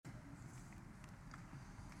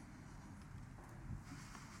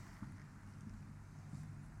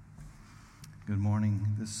Good morning.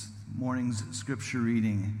 This morning's scripture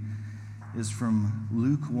reading is from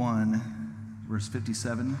Luke 1, verse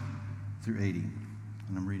 57 through 80.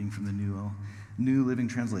 And I'm reading from the New Living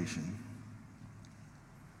Translation.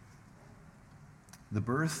 The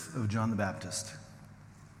birth of John the Baptist.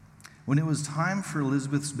 When it was time for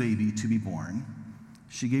Elizabeth's baby to be born,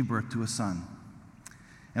 she gave birth to a son.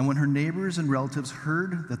 And when her neighbors and relatives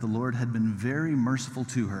heard that the Lord had been very merciful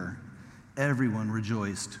to her, everyone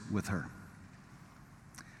rejoiced with her.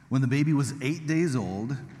 When the baby was 8 days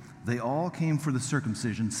old, they all came for the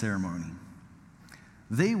circumcision ceremony.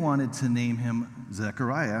 They wanted to name him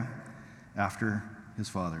Zechariah after his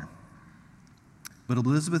father. But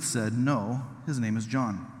Elizabeth said, "No, his name is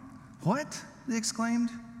John." "What?" they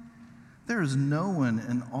exclaimed. "There is no one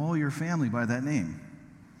in all your family by that name."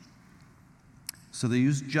 So they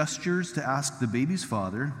used gestures to ask the baby's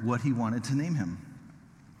father what he wanted to name him.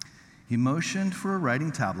 He motioned for a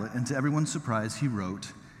writing tablet, and to everyone's surprise, he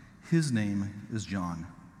wrote, "His name is John."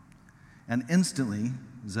 And instantly,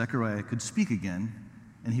 Zechariah could speak again,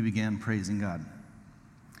 and he began praising God.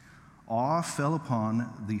 Awe fell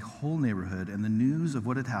upon the whole neighborhood, and the news of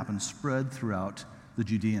what had happened spread throughout the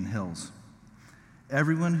Judean hills.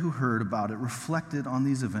 Everyone who heard about it reflected on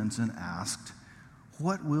these events and asked,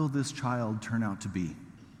 "What will this child turn out to be?"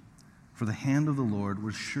 For the hand of the Lord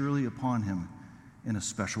was surely upon him in a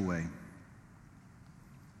special way.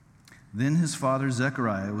 Then his father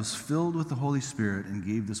Zechariah was filled with the Holy Spirit and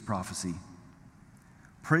gave this prophecy.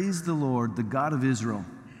 "Praise the Lord, the God of Israel,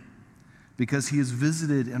 because he has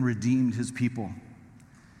visited and redeemed his people.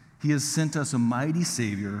 He has sent us a mighty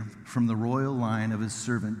Savior from the royal line of his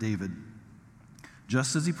servant David,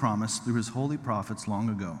 just as he promised through his holy prophets long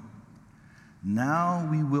ago. Now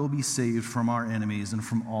we will be saved from our enemies and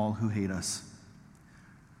from all who hate us.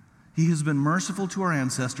 He has been merciful to our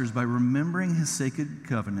ancestors by remembering his sacred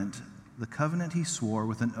covenant, the covenant he swore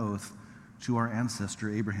with an oath to our ancestor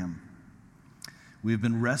Abraham. We have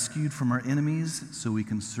been rescued from our enemies so we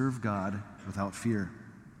can serve God without fear,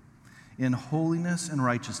 in holiness and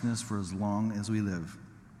righteousness for as long as we live.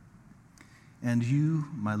 And you,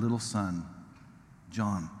 my little son,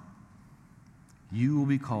 John, you will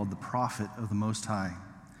be called the prophet of the Most High,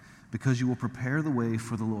 because you will prepare the way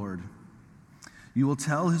for the Lord. You will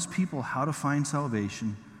tell his people how to find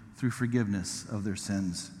salvation through forgiveness of their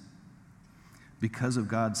sins. Because of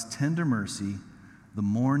God's tender mercy, the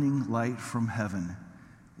morning light from heaven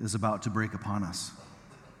is about to break upon us,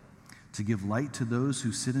 to give light to those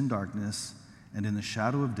who sit in darkness and in the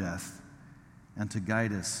shadow of death, and to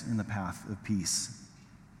guide us in the path of peace."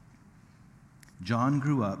 John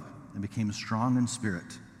grew up and became strong in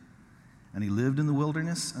spirit, and he lived in the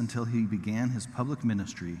wilderness until he began his public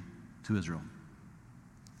ministry to Israel.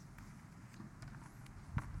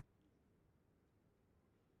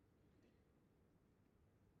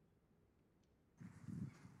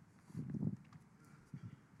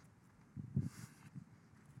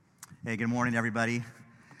 Hey, good morning, everybody.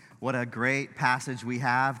 What a great passage we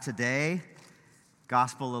have today.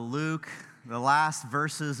 Gospel of Luke, the last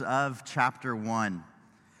verses of chapter 1.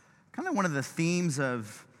 Kind of one of the themes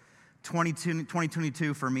of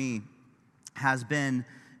 2022 for me has been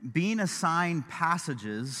being assigned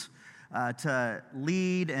passages to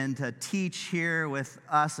lead and to teach here with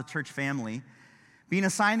us, a church family. Being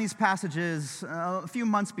assigned these passages a few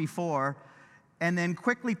months before, and then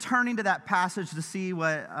quickly turning to that passage to see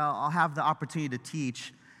what I'll have the opportunity to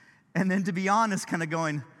teach. And then, to be honest, kind of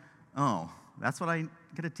going, "Oh, that's what I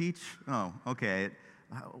get to teach? Oh, okay.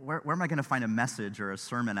 Where am I going to find a message or a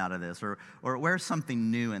sermon out of this? Or where's something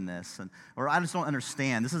new in this? Or I just don't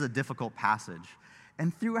understand. This is a difficult passage."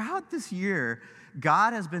 And throughout this year,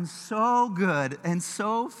 God has been so good and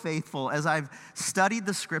so faithful as I've studied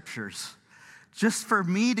the scriptures, just for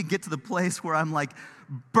me to get to the place where I'm like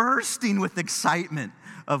bursting with excitement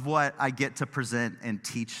of what I get to present and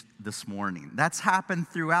teach this morning. That's happened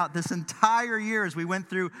throughout this entire year as we went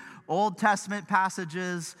through Old Testament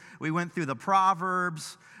passages, we went through the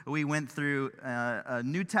Proverbs, we went through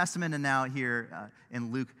New Testament, and now here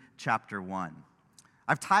in Luke chapter 1.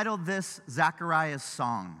 I've titled this Zechariah's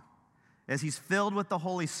Song, as he's filled with the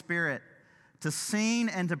Holy Spirit to sing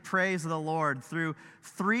and to praise the Lord through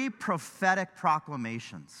 3 prophetic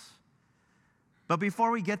proclamations. But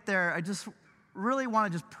before we get there, I just really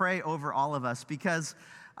want to just pray over all of us, because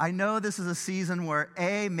I know this is a season where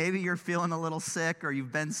A, maybe you're feeling a little sick or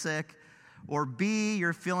you've been sick, or B,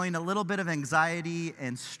 you're feeling a little bit of anxiety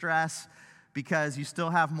and stress because you still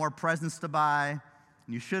have more presents to buy.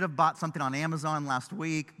 You should have bought something on Amazon last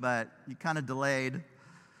week, but you kind of delayed.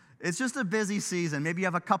 It's just a busy season. Maybe you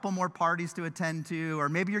have a couple more parties to attend to, or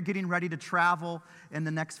maybe you're getting ready to travel in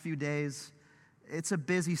the next few days. it's a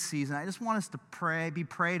busy season. I just want us to be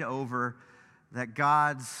prayed over that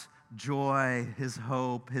God's joy, his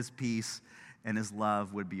hope, his peace, and his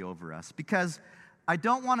love would be over us. Because I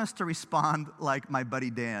don't want us to respond like my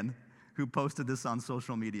buddy Dan, who posted this on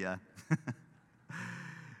social media.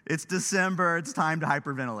 It's December, it's time to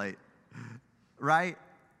hyperventilate, right?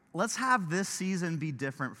 Let's have this season be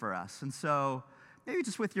different for us. And so maybe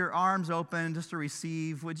just with your arms open, just to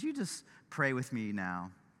receive, would you just pray with me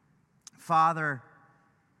now? Father,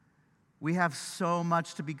 we have so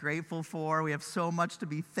much to be grateful for. We have so much to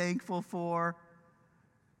be thankful for.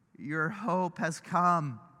 Your hope has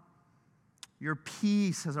come. Your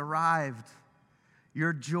peace has arrived.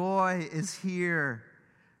 Your joy is here.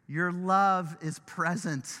 Your love is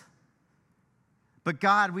present. But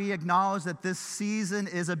God, we acknowledge that this season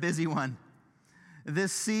is a busy one.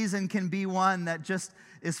 This season can be one that just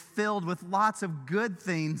is filled with lots of good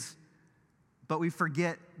things, but we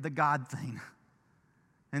forget the God thing.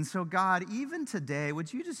 And so, God, even today,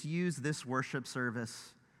 would you just use this worship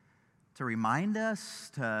service to remind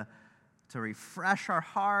us, to refresh our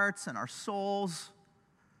hearts and our souls?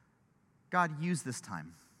 God, use this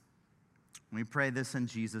time. We pray this in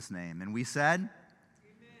Jesus' name. And we said,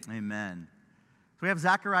 Amen. Amen. So we have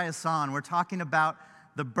Zechariah's song. We're talking about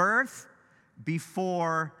the birth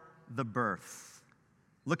before the birth.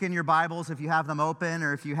 Look in your Bibles if you have them open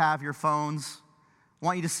or if you have your phones. I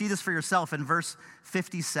want you to see this for yourself in verse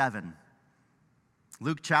 57.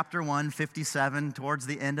 Luke chapter 1, 57, towards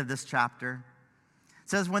the end of this chapter. It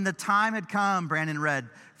says, when the time had come, Brandon read,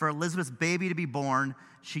 for Elizabeth's baby to be born,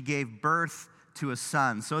 she gave birth to a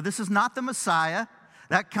son. So this is not the Messiah.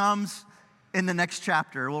 That comes in the next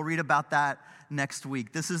chapter. We'll read about that next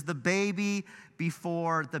week. This is the baby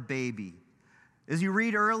before the baby. As you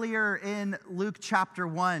read earlier in Luke chapter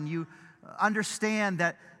 1, you understand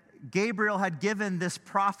that Gabriel had given this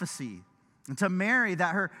prophecy to Mary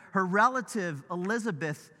that her relative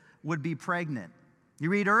Elizabeth would be pregnant. You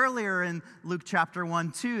read earlier in Luke chapter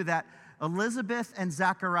 1, too, that Elizabeth and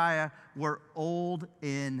Zechariah were old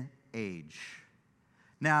in age.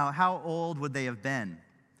 Now, how old would they have been?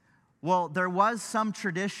 Well, there was some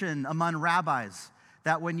tradition among rabbis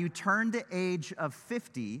that when you turned the age of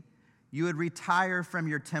 50, you would retire from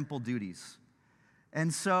your temple duties.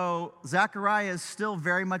 And so Zechariah is still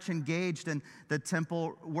very much engaged in the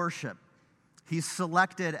temple worship. He's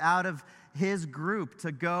selected out of his group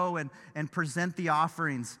to go and present the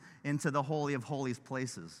offerings into the Holy of Holies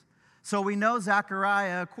places. So we know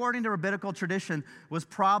Zechariah, according to rabbinical tradition, was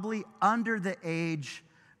probably under the age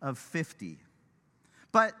of 50.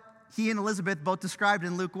 But he and Elizabeth both described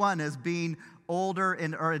in Luke 1 as being older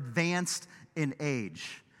or advanced in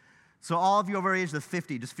age. So all of you over the age of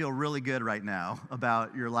 50 just feel really good right now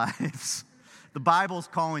about your lives. The Bible's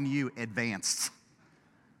calling you advanced,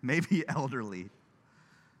 maybe elderly.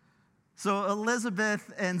 So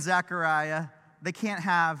Elizabeth and Zechariah, they can't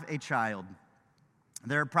have a child.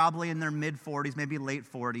 They're probably in their mid-40s, maybe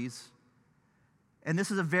late 40s. And this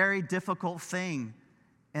is a very difficult thing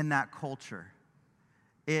in that culture.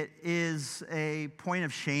 It is a point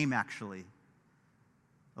of shame, actually.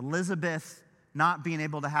 Elizabeth not being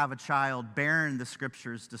able to have a child, barren, the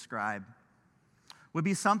scriptures describe, would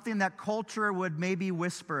be something that culture would maybe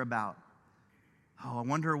whisper about. Oh, I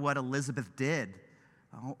wonder what Elizabeth did.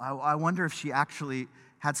 Oh, I wonder if she actually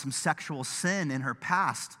had some sexual sin in her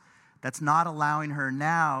past that's not allowing her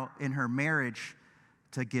now in her marriage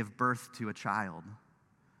to give birth to a child.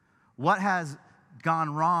 What has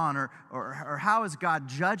gone wrong, or how is God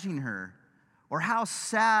judging her? Or how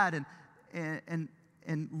sad and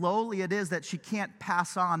lowly it is that she can't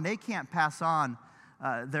pass on, they can't pass on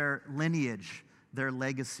their lineage, their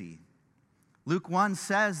legacy. Luke 1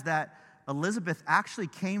 says that Elizabeth actually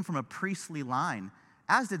came from a priestly line,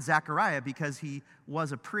 as did Zechariah because he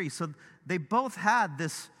was a priest. So they both had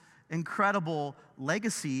this incredible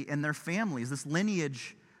legacy in their families, this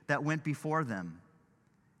lineage that went before them.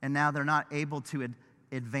 And now they're not able to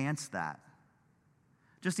advance that.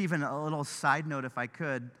 Just even a little side note, if I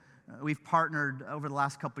could. We've partnered over the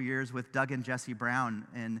last couple years with Doug and Jesse Brown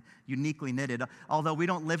and Uniquely Knitted. Although we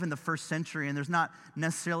don't live in the first century and there's not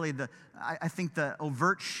necessarily I think the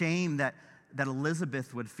overt shame that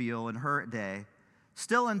Elizabeth would feel in her day.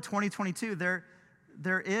 Still in 2022, there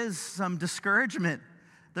is some discouragement.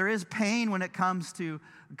 There is pain when it comes to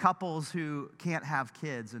couples who can't have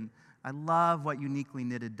kids. And I love what Uniquely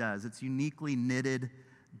Knitted does. It's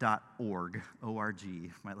uniquelyknitted.org,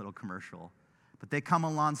 O-R-G, my little commercial. But they come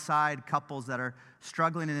alongside couples that are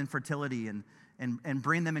struggling in infertility and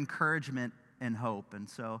bring them encouragement and hope. And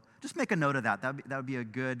so just make a note of that. That would be a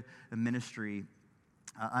good ministry,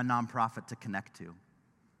 a nonprofit to connect to.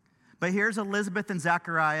 But here's Elizabeth and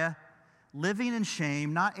Zechariah living in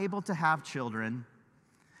shame, not able to have children.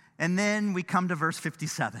 And then we come to verse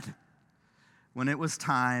 57. When it was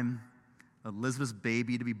time, Elizabeth's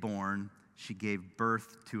baby to be born, she gave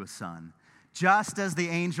birth to a son, just as the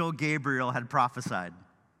angel Gabriel had prophesied,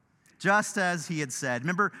 just as he had said.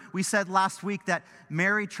 Remember, we said last week that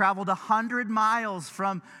Mary traveled 100 miles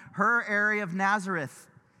from her area of Nazareth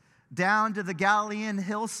down to the Galilean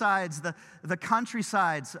hillsides, the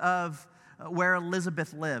countrysides of where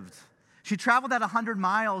Elizabeth lived. She traveled that 100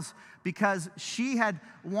 miles because she had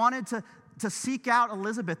wanted to seek out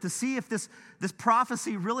Elizabeth, to see if this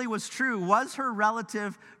prophecy really was true. Was her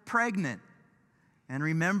relative pregnant? And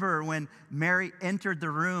remember, when Mary entered the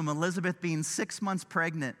room, Elizabeth, being 6 months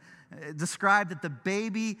pregnant, described that the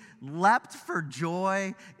baby leapt for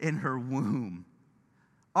joy in her womb,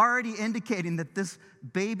 already indicating that this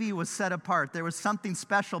baby was set apart. There was something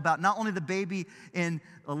special about not only the baby in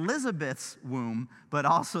Elizabeth's womb, but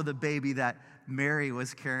also the baby that Mary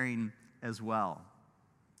was carrying as well.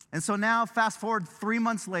 And so now, fast forward 3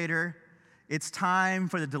 months later, it's time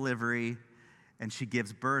for the delivery, and she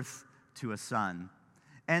gives birth to a son.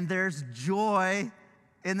 And there's joy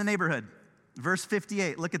in the neighborhood. Verse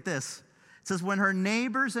 58, look at this. It says, when her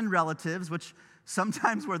neighbors and relatives, which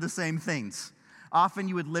sometimes were the same things, often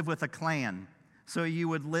you would live with a clan, so you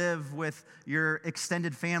would live with your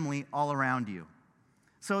extended family all around you.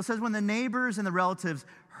 So it says, when the neighbors and the relatives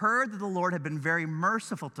heard that the Lord had been very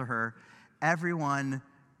merciful to her, everyone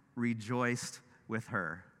rejoiced with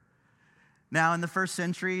her. Now, in the first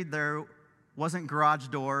century, there wasn't garage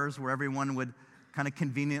doors where everyone would kind of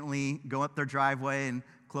conveniently go up their driveway and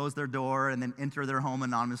close their door and then enter their home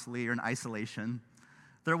anonymously or in isolation.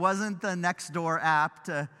 There wasn't the Nextdoor app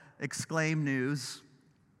to exclaim news.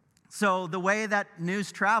 So the way that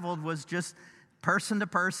news traveled was just person to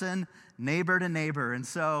person, neighbor to neighbor. And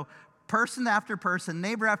so person after person,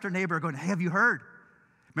 neighbor after neighbor going, hey, have you heard?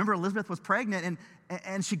 Remember, Elizabeth was pregnant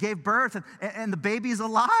and she gave birth and the baby's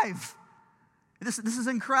alive. This is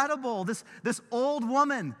incredible. This old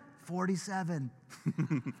woman, 47.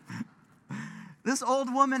 This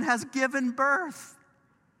old woman has given birth.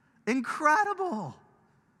 Incredible.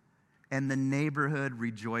 And the neighborhood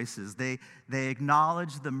rejoices. They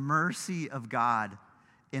acknowledge the mercy of God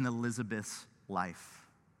in Elizabeth's life.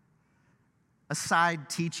 A side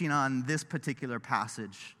teaching on this particular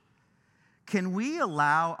passage. Can we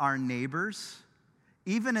allow our neighbors,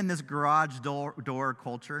 even in this garage door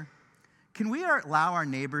culture, can we allow our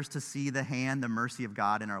neighbors to see the hand, the mercy of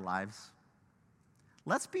God in our lives?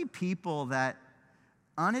 Let's be people that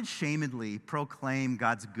unashamedly proclaim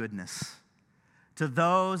God's goodness to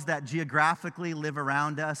those that geographically live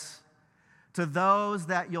around us, to those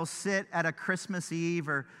that you'll sit at a Christmas Eve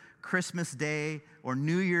or Christmas Day or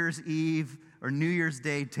New Year's Eve or New Year's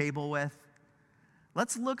Day table with.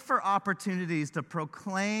 Let's look for opportunities to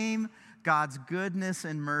proclaim God's goodness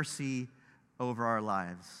and mercy over our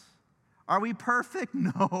lives. Are we perfect?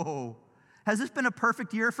 No. Has this been a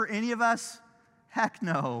perfect year for any of us? Heck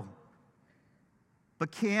no.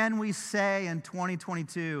 But can we say in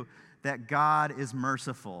 2022 that God is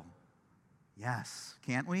merciful? Yes.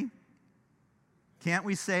 Can't we? Can't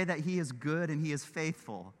we say that He is good and He is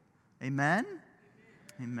faithful? Amen?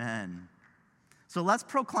 Amen. So let's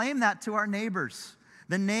proclaim that to our neighbors.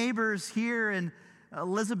 The neighbors here in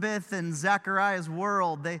Elizabeth and Zechariah's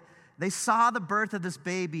world, they saw the birth of this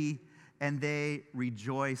baby and they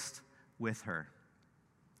rejoiced with her.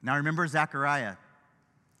 Now remember Zechariah.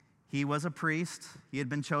 He was a priest. He had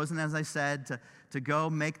been chosen, as I said, to go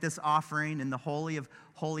make this offering in the Holy of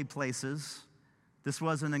Holy Places. This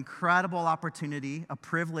was an incredible opportunity, a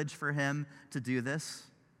privilege for him to do this.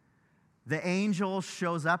 The angel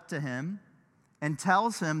shows up to him and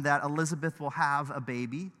tells him that Elizabeth will have a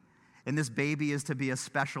baby, and this baby is to be a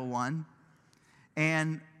special one.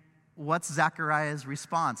 And what's Zechariah's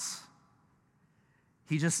response?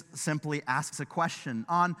 He just simply asks a question.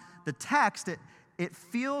 On the text, it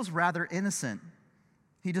feels rather innocent.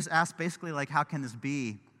 He just asks basically like, how can this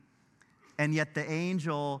be? And yet the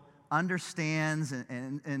angel understands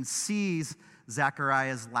and sees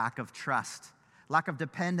Zechariah's lack of trust, lack of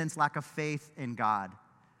dependence, lack of faith in God.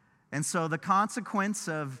 And so the consequence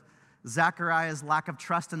of Zechariah's lack of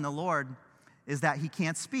trust in the Lord is that he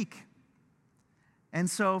can't speak. And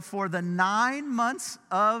so for the 9 months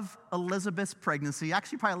of Elizabeth's pregnancy,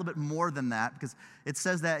 actually probably a little bit more than that, because it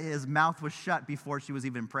says that his mouth was shut before she was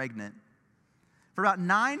even pregnant. For about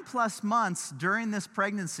 9+ months during this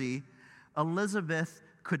pregnancy, Elizabeth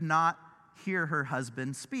could not hear her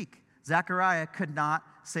husband speak. Zechariah could not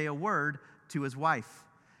say a word to his wife.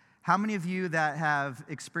 How many of you that have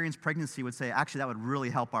experienced pregnancy would say, actually, that would really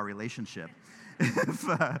help our relationship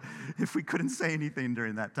if we couldn't say anything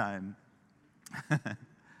during that time?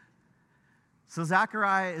 So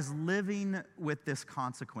Zechariah is living with this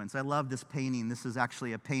consequence. I love this painting. This is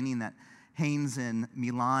actually a painting that hangs in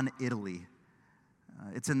Milan, Italy.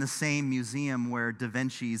 It's in the same museum where Da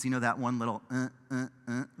Vinci's, you know that one little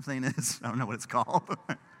thing is? I don't know what it's called.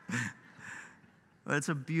 But it's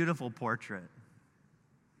a beautiful portrait.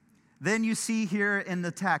 Then you see here in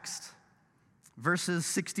the text, verses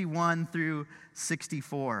 61 through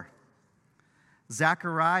 64,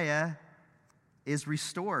 Zechariah is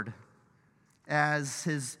restored as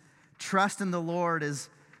his trust in the Lord is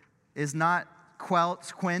not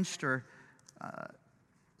quenched or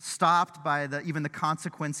stopped by even the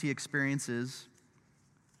consequence he experiences.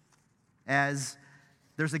 As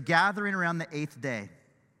there's a gathering around the 8th day.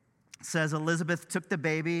 It says Elizabeth took the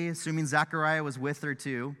baby, assuming Zechariah was with her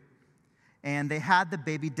too, and they had the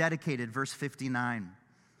baby dedicated, verse 59,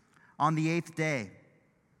 on the 8th day.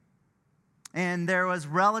 And there was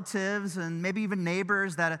relatives and maybe even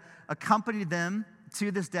neighbors that accompanied them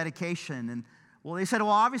to this dedication. And well, they said,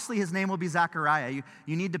 well, obviously his name will be Zechariah.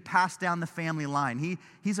 You need to pass down the family line.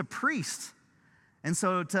 He's a priest. And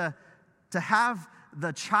so to have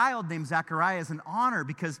the child named Zechariah is an honor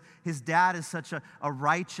because his dad is such a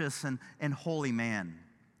righteous and holy man.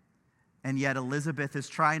 And yet Elizabeth is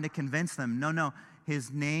trying to convince them, no,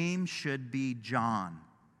 his name should be John.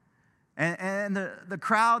 And the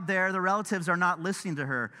crowd there, the relatives, are not listening to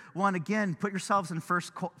her. One, again, put yourselves in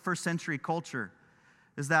first century culture,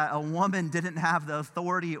 is that a woman didn't have the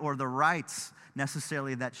authority or the rights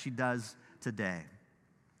necessarily that she does today.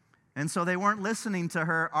 And so they weren't listening to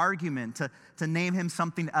her argument to name him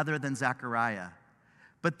something other than Zechariah.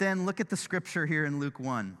 But then look at the scripture here in Luke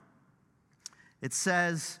 1. It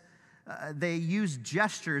says they used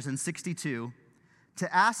gestures in 62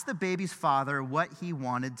 to ask the baby's father what he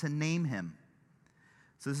wanted to name him.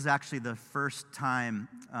 So this is actually the first time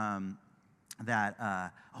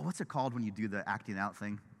what's it called when you do the acting out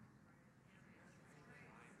thing?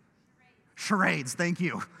 Charades, thank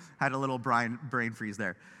you. I had a little brain freeze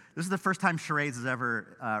there. This is the first time charades is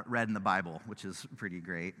ever read in the Bible, which is pretty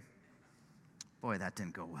great. Boy, that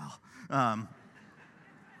didn't go well.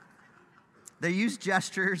 They use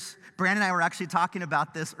gestures. Brandon and I were actually talking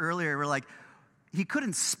about this earlier. We're like, he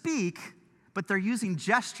couldn't speak, but they're using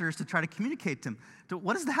gestures to try to communicate to him.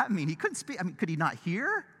 What does that mean? He couldn't speak. I mean, could he not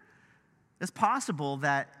hear? It's possible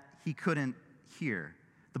that he couldn't hear.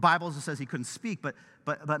 The Bible just says he couldn't speak,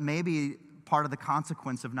 but maybe part of the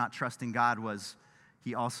consequence of not trusting God was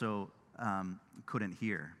he also couldn't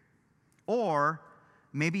hear. Or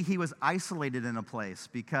maybe he was isolated in a place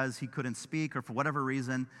because he couldn't speak, or for whatever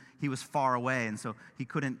reason, he was far away, and so he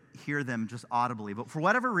couldn't hear them just audibly. But for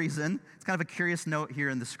whatever reason, it's kind of a curious note here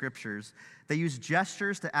in the scriptures, they used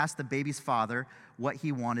gestures to ask the baby's father what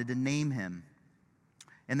he wanted to name him.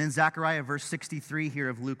 And then Zechariah, verse 63 here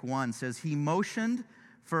of Luke 1, says, he motioned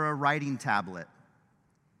for a writing tablet.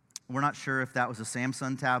 We're not sure if that was a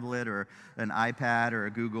Samsung tablet or an iPad or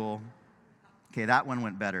a Google. Okay, that one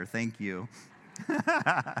went better. Thank you.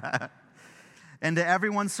 And to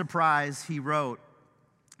everyone's surprise, he wrote,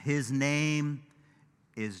 his name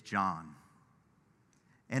is John.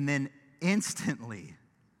 And then instantly,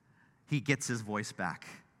 he gets his voice back.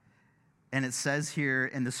 And it says here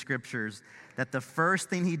in the scriptures that the first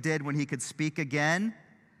thing he did when he could speak again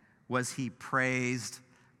was he praised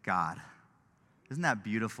God. Isn't that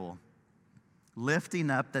beautiful? Lifting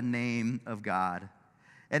up the name of God.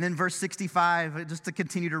 And in verse 65, just to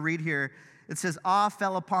continue to read here, it says, awe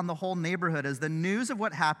fell upon the whole neighborhood as the news of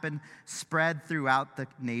what happened spread throughout the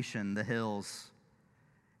nation, the hills.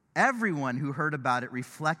 Everyone who heard about it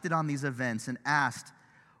reflected on these events and asked,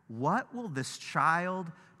 what will this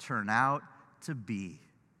child turn out to be?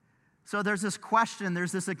 So there's this question,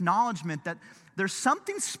 there's this acknowledgement that there's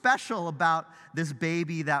something special about this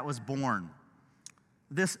baby that was born.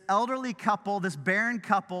 This elderly couple, this barren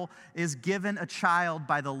couple, is given a child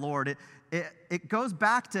by the Lord. It goes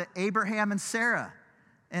back to Abraham and Sarah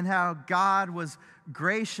and how God was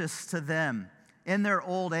gracious to them in their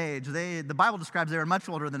old age. The Bible describes they were much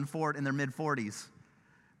older than Ford in their mid-40s.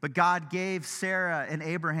 But God gave Sarah and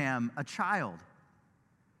Abraham a child.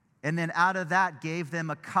 And then out of that gave them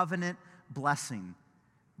a covenant blessing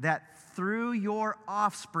that through your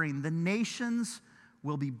offspring, the nations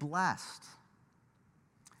will be blessed.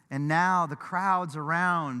 And now the crowds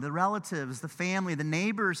around, the relatives, the family, the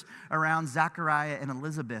neighbors around Zechariah and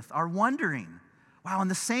Elizabeth are wondering, wow, in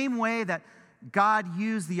the same way that God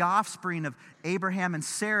used the offspring of Abraham and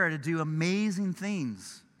Sarah to do amazing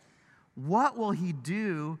things, what will he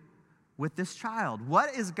do with this child?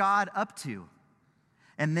 What is God up to?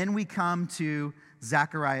 And then we come to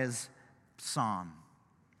Zechariah's psalm.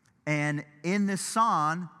 And in this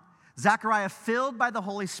psalm, Zechariah, filled by the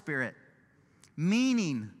Holy Spirit,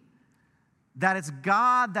 meaning that it's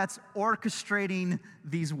God that's orchestrating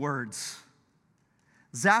these words.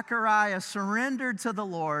 Zechariah surrendered to the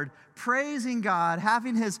Lord, praising God,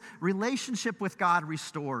 having his relationship with God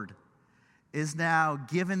restored, is now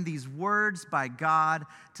given these words by God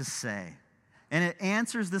to say. And it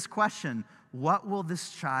answers this question, what will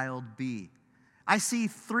this child be? I see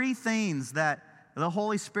three things that the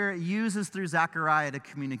Holy Spirit uses through Zechariah to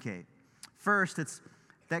communicate. First, it's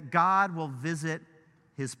that God will visit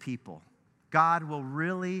his people. God will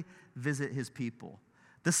really visit his people.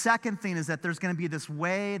 The second thing is that there's going to be this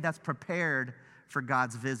way that's prepared for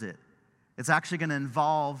God's visit. It's actually going to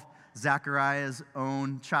involve Zechariah's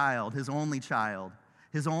own child, his only child.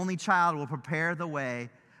 His only child will prepare the way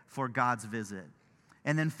for God's visit.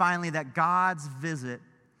 And then finally, that God's visit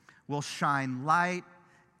will shine light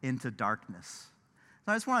into darkness.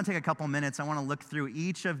 So I just want to take a couple minutes. I want to look through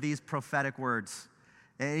each of these prophetic words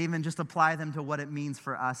and even just apply them to what it means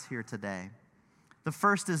for us here today. The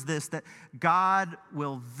first is this, that God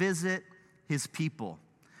will visit his people.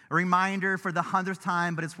 A reminder for the 100th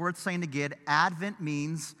time, but it's worth saying again, Advent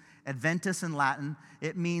means, Adventus in Latin,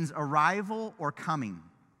 it means arrival or coming.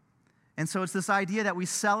 And so it's this idea that we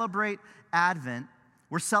celebrate Advent.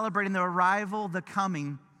 We're celebrating the arrival, the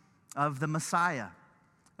coming of the Messiah,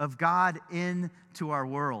 of God into our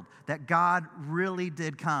world, that God really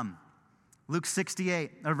did come. Luke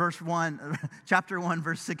 68, or verse 1, chapter 1,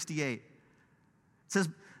 verse 68. It says,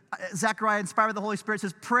 Zechariah, inspired by the Holy Spirit,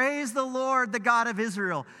 says, praise the Lord, the God of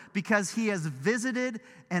Israel, because he has visited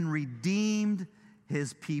and redeemed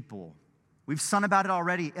his people. We've sung about it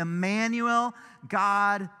already. Emmanuel,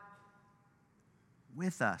 God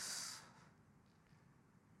with us.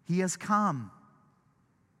 He has come.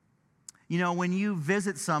 You know, when you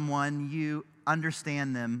visit someone, you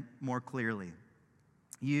understand them more clearly.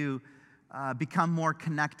 You become more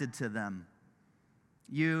connected to them.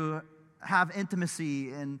 You have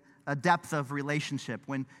intimacy and a depth of relationship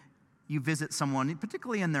when you visit someone,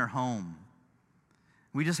 particularly in their home.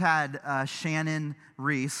 We just had Shannon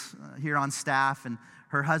Reese here on staff and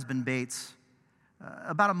her husband Bates.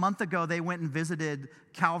 About a month ago, they went and visited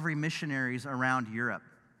Calvary missionaries around Europe.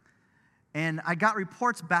 And I got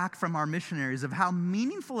reports back from our missionaries of how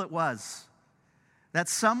meaningful it was that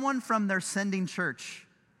someone from their sending church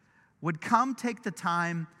would come take the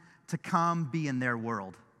time to come be in their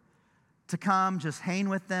world, to come just hang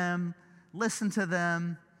with them, listen to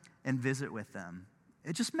them, and visit with them.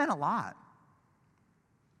 It just meant a lot.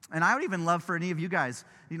 And I would even love for any of you guys,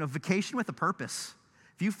 vacation with a purpose.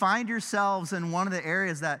 If you find yourselves in one of the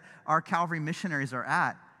areas that our Calvary missionaries are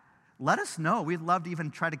at, let us know. We'd love to even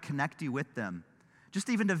try to connect you with them, just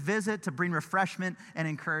even to visit, to bring refreshment and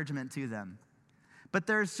encouragement to them. But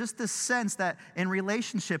there's just this sense that in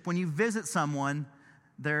relationship, when you visit someone,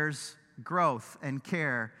 there's growth and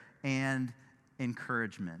care and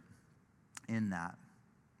encouragement in that.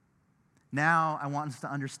 Now, I want us to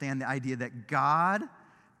understand the idea that God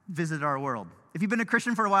visited our world. If you've been a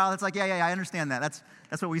Christian for a while, it's like, yeah, I understand that.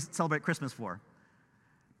 That's what we celebrate Christmas for.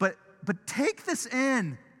 But take this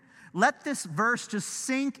in. Let this verse just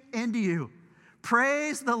sink into you.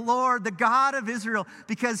 Praise the Lord, the God of Israel,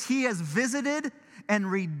 because he has visited and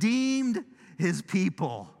redeemed his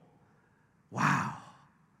people. Wow.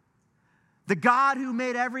 The God who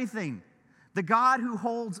made everything, the God who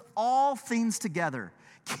holds all things together,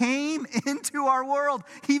 came into our world.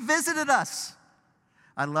 He visited us.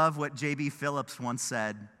 I love what J.B. Phillips once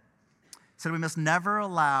said. He said, we must never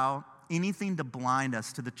allow anything to blind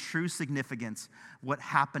us to the true significance of what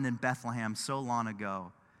happened in Bethlehem so long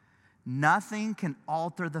ago. Nothing can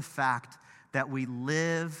alter the fact that we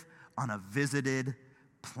live on a visited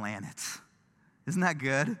planet. Isn't that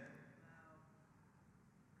good?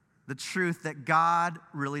 The truth that God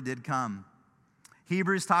really did come.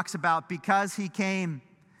 Hebrews talks about because he came,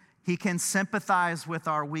 he can sympathize with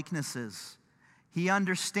our weaknesses. He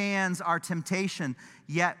understands our temptation,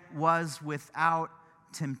 yet was without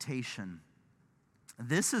temptation.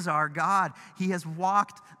 This is our God. He has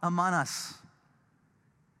walked among us.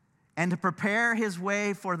 And to prepare his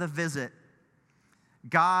way for the visit,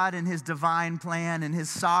 God in his divine plan and his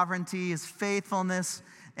sovereignty, his faithfulness,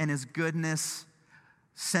 and his goodness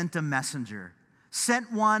sent a messenger,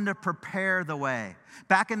 sent one to prepare the way.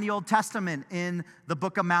 Back in the Old Testament, in the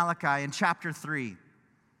book of Malachi, in chapter 3,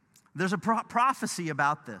 there's a prophecy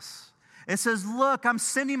about this. It says, look, I'm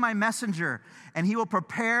sending my messenger, and he will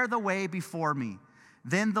prepare the way before me.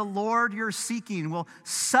 then the Lord you're seeking will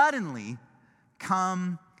suddenly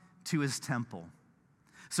come to his temple.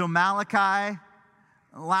 So Malachi,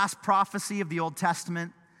 last prophecy of the Old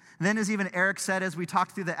Testament. And then, as even Eric said, as we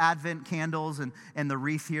talked through the Advent candles and the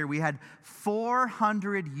wreath here, we had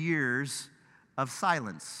 400 years of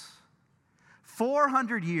silence.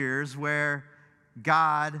 400 years where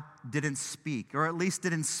God didn't speak, or at least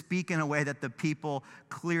didn't speak in a way that the people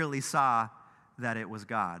clearly saw that it was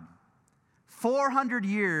God. 400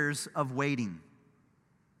 years of waiting,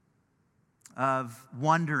 of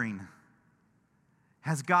wondering,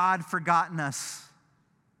 has God forgotten us?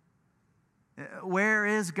 Where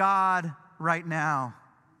is God right now?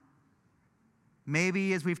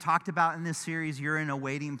 Maybe, as we've talked about in this series, you're in a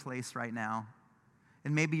waiting place right now.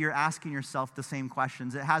 And maybe you're asking yourself the same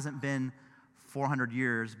questions. It hasn't been 400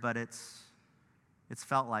 years, but it's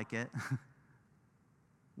felt like it.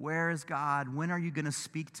 Where is God? When are you going to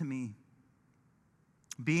speak to me?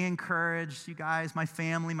 Be encouraged, you guys, my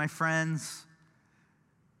family, my friends.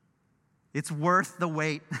 It's worth the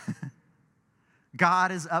wait.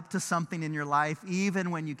 God is up to something in your life,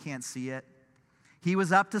 even when you can't see it. He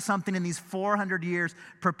was up to something in these 400 years,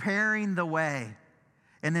 preparing the way,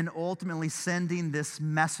 and then ultimately sending this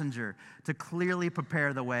messenger to clearly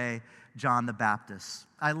prepare the way, John the Baptist.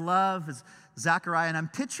 I love Zechariah, and I'm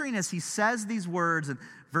picturing as he says these words in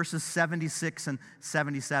verses 76 and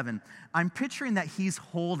 77, I'm picturing that he's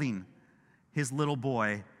holding his little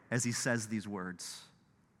boy as he says these words.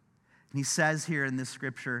 And he says here in this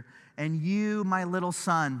scripture, "And you, my little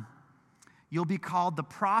son, you'll be called the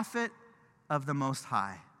prophet of the Most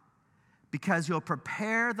High, because you'll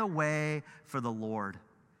prepare the way for the Lord.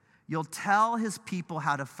 You'll tell his people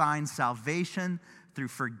how to find salvation through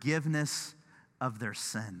forgiveness of their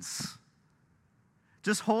sins."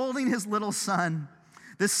 Just holding his little son,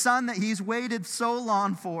 this son that he's waited so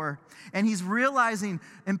long for, and he's realizing,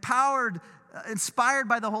 empowered, inspired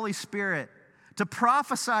by the Holy Spirit, to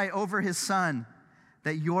prophesy over his son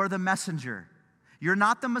that you're the messenger. You're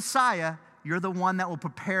not the Messiah. You're the one that will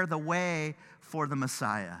prepare the way for the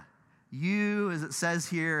Messiah. You, as it says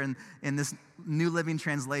here in this New Living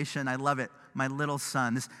Translation, I love it, my little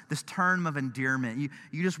son, this term of endearment.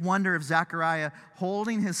 You just wonder if Zechariah,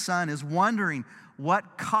 holding his son, is wondering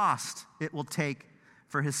what cost it will take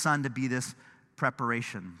for his son to be this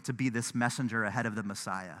preparation, to be this messenger ahead of the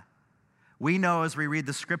Messiah. We know as we read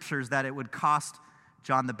the scriptures that it would cost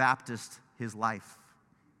John the Baptist his life.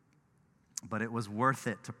 But it was worth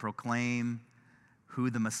it to proclaim who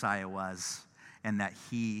the Messiah was and that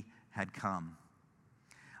he had come.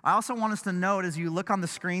 I also want us to note, as you look on the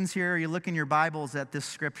screens here, or you look in your Bibles at this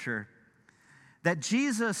scripture, that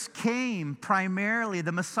Jesus came primarily,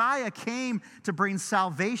 the Messiah came to bring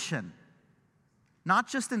salvation, not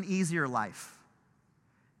just an easier life.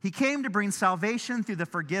 He came to bring salvation through the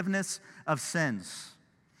forgiveness of sins.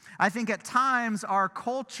 I think at times our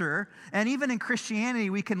culture, and even in Christianity,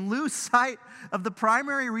 we can lose sight of the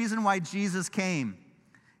primary reason why Jesus came.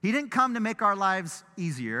 He didn't come to make our lives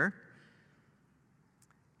easier.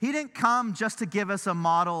 He didn't come just to give us a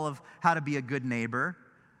model of how to be a good neighbor,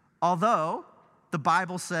 although the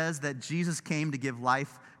Bible says that Jesus came to give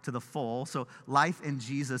life to the full, so life in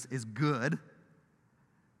Jesus is good.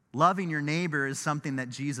 Loving your neighbor is something that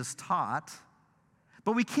Jesus taught.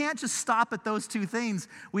 But we can't just stop at those two things.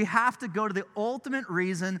 We have to go to the ultimate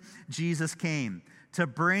reason Jesus came, to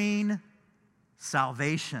bring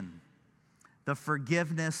salvation, the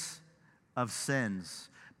forgiveness of sins.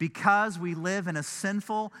 Because we live in a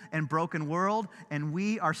sinful and broken world, and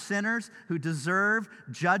we are sinners who deserve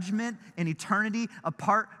judgment and eternity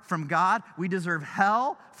apart from God. We deserve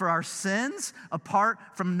hell for our sins apart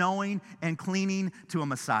from knowing and clinging to a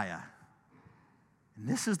Messiah. And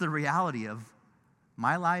this is the reality of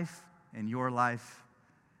my life and your life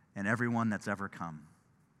and everyone that's ever come.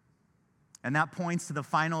 And that points to the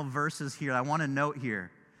final verses here. I want to note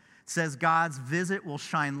here. It says, God's visit will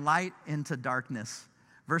shine light into darkness.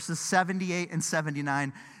 Verses 78 and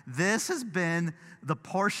 79. This has been the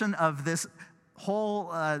portion of this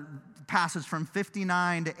whole passage from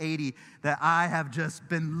 59 to 80 that I have just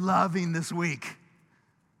been loving this week.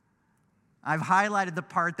 I've highlighted the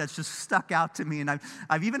part that's just stuck out to me, and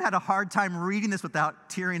I've even had a hard time reading this without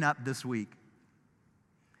tearing up this week.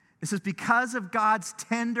 It says, because of God's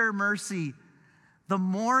tender mercy, the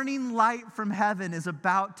morning light from heaven is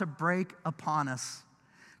about to break upon us,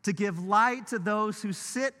 to give light to those who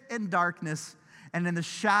sit in darkness and in the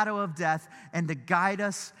shadow of death, and to guide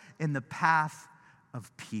us in the path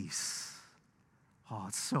of peace. Oh,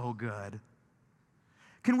 it's so good.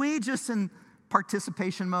 Can we just, in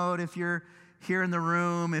participation mode, if you're here in the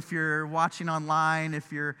room, if you're watching online,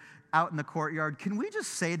 if you're out in the courtyard, can we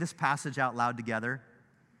just say this passage out loud together?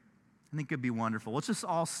 I think it'd be wonderful. Let's just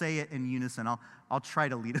all say it in unison. I'll try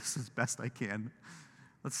to lead us as best I can.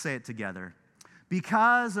 Let's say it together.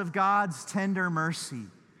 Because of God's tender mercy,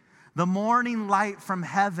 the morning light from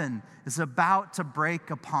heaven is about to break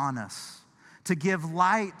upon us, to give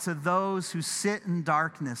light to those who sit in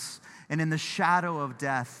darkness and in the shadow of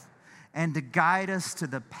death, and to guide us to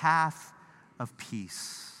the path of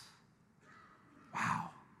peace. Wow.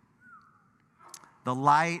 The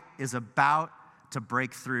light is about to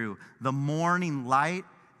break through. The morning light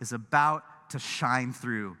is about to shine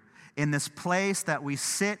through. In this place that we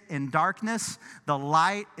sit in darkness, the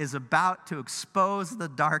light is about to expose the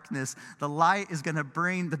darkness.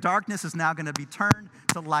 The darkness is now going to be turned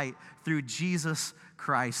to light through Jesus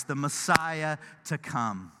Christ, the Messiah to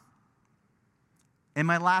come. In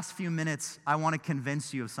my last few minutes, I want to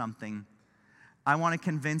convince you of something. I want to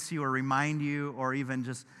convince you or remind you or even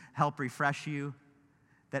just help refresh you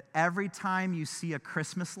that every time you see a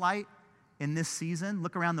Christmas light in this season,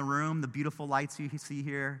 look around the room, the beautiful lights you see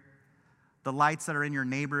here, the lights that are in your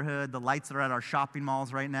neighborhood, the lights that are at our shopping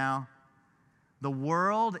malls right now. The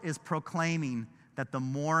world is proclaiming that the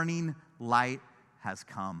morning light has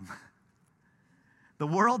come. The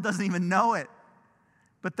world doesn't even know it,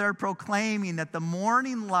 but they're proclaiming that the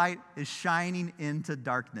morning light is shining into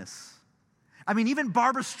darkness. I mean, even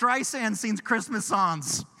Barbra Streisand sings Christmas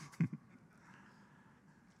songs.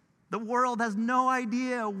 The world has no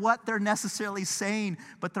idea what they're necessarily saying,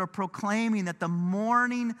 but they're proclaiming that the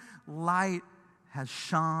morning light has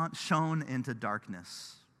shone into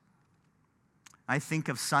darkness. I think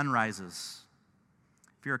of sunrises.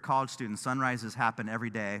 If you're a college student, sunrises happen every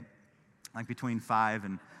day, like between 5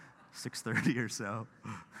 and 6:30 or so.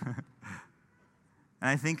 And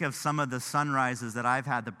I think of some of the sunrises that I've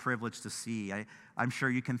had the privilege to see. I'm sure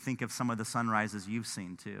you can think of some of the sunrises you've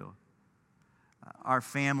seen too. Our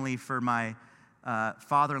family, for my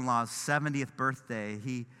father-in-law's 70th birthday,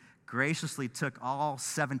 he graciously took all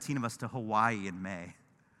 17 of us to Hawaii in May.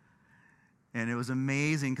 And it was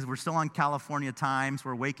amazing because we're still on California time, so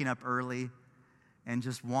we're waking up early and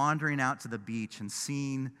just wandering out to the beach and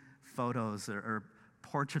seeing photos or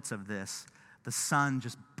portraits of this, the sun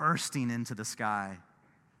just bursting into the sky,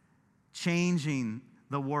 changing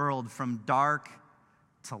the world from dark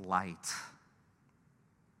to light.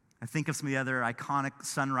 I think of some of the other iconic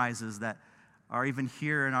sunrises that are even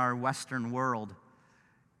here in our Western world.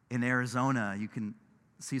 In Arizona, you can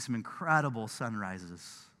see some incredible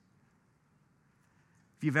sunrises.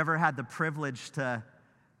 If you've ever had the privilege to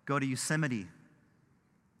go to Yosemite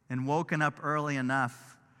and woken up early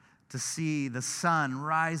enough to see the sun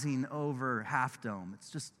rising over Half Dome,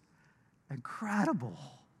 it's just incredible.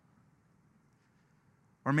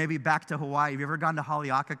 Or maybe back to Hawaii. Have you ever gone to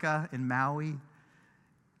Haleakala in Maui?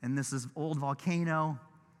 And this is old volcano.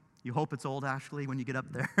 You hope it's old, actually, when you get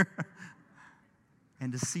up there.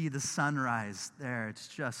 And to see the sunrise there,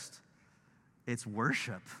 it's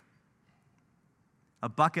worship. A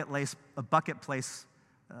bucket place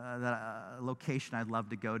location I'd love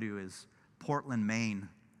to go to is Portland, Maine.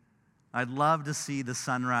 I'd love to see the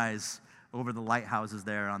sunrise over the lighthouses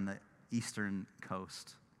there on the eastern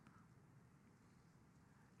coast.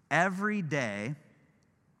 Every day,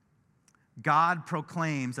 God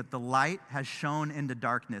proclaims that the light has shone into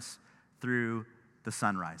darkness through the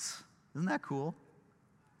sunrise. Isn't that cool?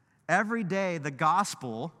 Every day, the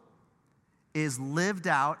gospel is lived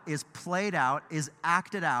out, is played out, is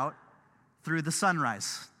acted out through the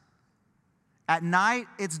sunrise. At night,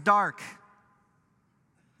 it's dark,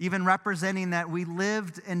 even representing that we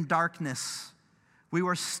lived in darkness. We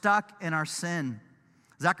were stuck in our sin.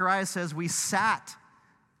 Zechariah says we sat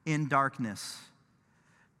in darkness.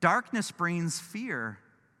 Darkness brings fear.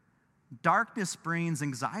 Darkness brings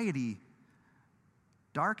anxiety.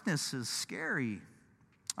 Darkness is scary.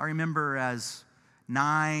 I remember as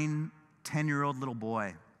 9, 10-year-old little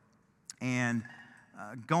boy and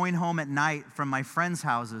going home at night from my friends'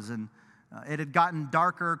 houses, and it had gotten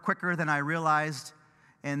darker quicker than I realized,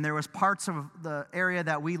 and there was parts of the area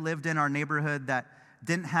that we lived in, our neighborhood, that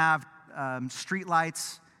didn't have street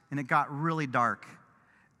lights, and it got really dark.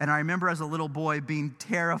 And I remember as a little boy being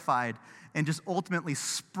terrified and just ultimately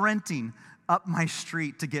sprinting up my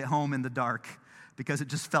street to get home in the dark because it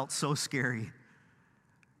just felt so scary.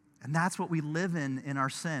 And that's what we live in our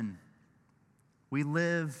sin. We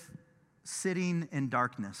live sitting in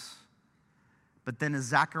darkness. But then as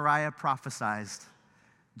Zechariah prophesied,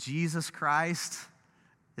 Jesus Christ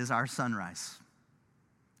is our sunrise.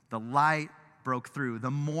 The light broke through.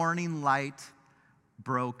 The morning light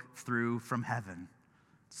broke through from heaven.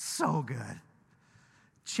 So good.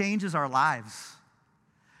 Changes our lives.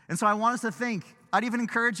 And so I want us to think. I'd even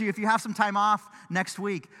encourage you, if you have some time off next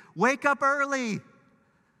week, wake up early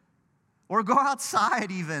or go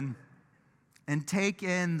outside even and take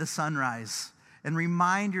in the sunrise and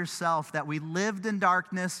remind yourself that we lived in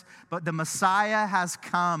darkness, but the Messiah has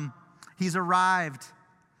come. He's arrived.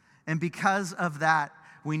 And because of that,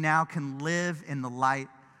 we now can live in the light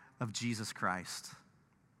of Jesus Christ.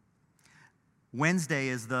 Wednesday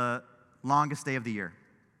is the longest day of the year,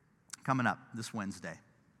 coming up this Wednesday.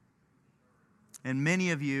 And many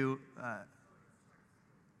of you,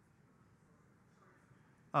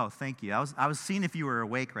 oh, thank you. I was seeing if you were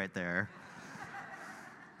awake right there.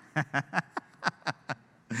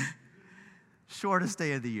 Shortest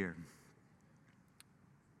day of the year.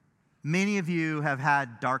 Many of you have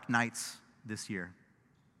had dark nights this year.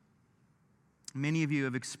 Many of you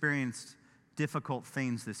have experienced difficult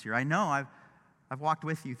things this year. I know, I've walked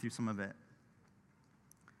with you through some of it.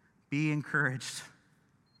 Be encouraged.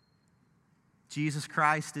 Jesus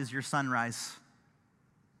Christ is your sunrise.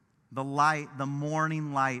 The light, the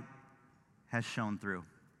morning light has shone through.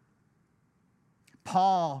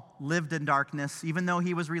 Paul lived in darkness. Even though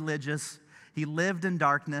he was religious, he lived in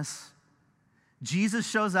darkness. Jesus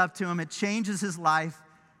shows up to him. It changes his life.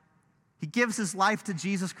 He gives his life to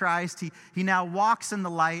Jesus Christ. He now walks in the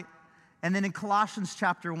light. And then in Colossians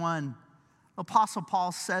chapter 1, Apostle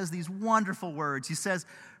Paul says these wonderful words. He says,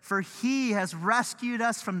 "For he has rescued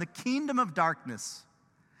us from the kingdom of darkness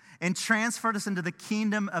and transferred us into the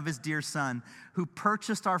kingdom of his dear Son, who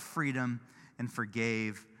purchased our freedom and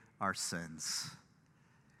forgave our sins."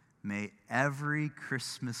 May every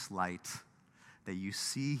Christmas light that you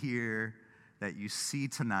see here, that you see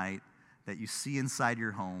tonight, that you see inside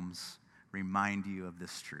your homes, remind you of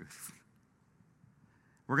this truth.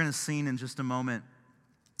 We're going to sing in just a moment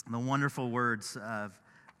the wonderful words of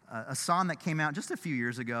a song that came out just a few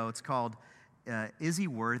years ago. It's called Is He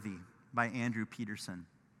Worthy by Andrew Peterson.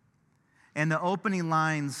 And the opening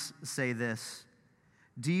lines say this: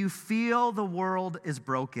 "Do you feel the world is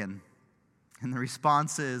broken?" And the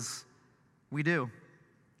response is, we do.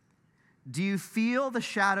 "Do you feel the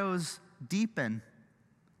shadows deepen?"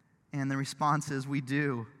 And the response is, we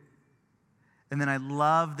do. And then I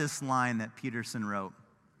love this line that Peterson wrote: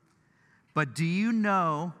 "But do you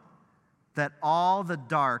know that all the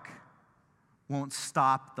dark won't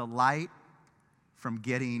stop the light from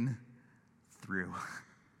getting through?"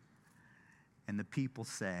 And the people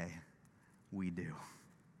say, we do.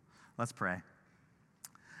 Let's pray.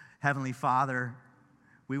 Heavenly Father,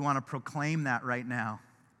 we want to proclaim that right now,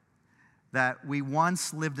 that we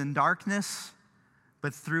once lived in darkness,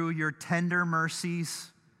 but through your tender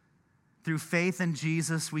mercies, through faith in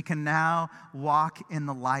Jesus, we can now walk in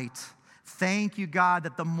the light. Thank you, God,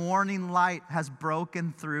 that the morning light has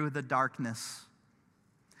broken through the darkness.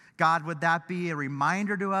 God, would that be a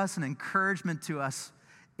reminder to us, an encouragement to us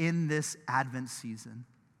in this Advent season?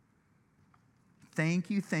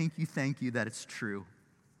 Thank you, thank you, thank you that it's true.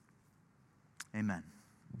 Amen.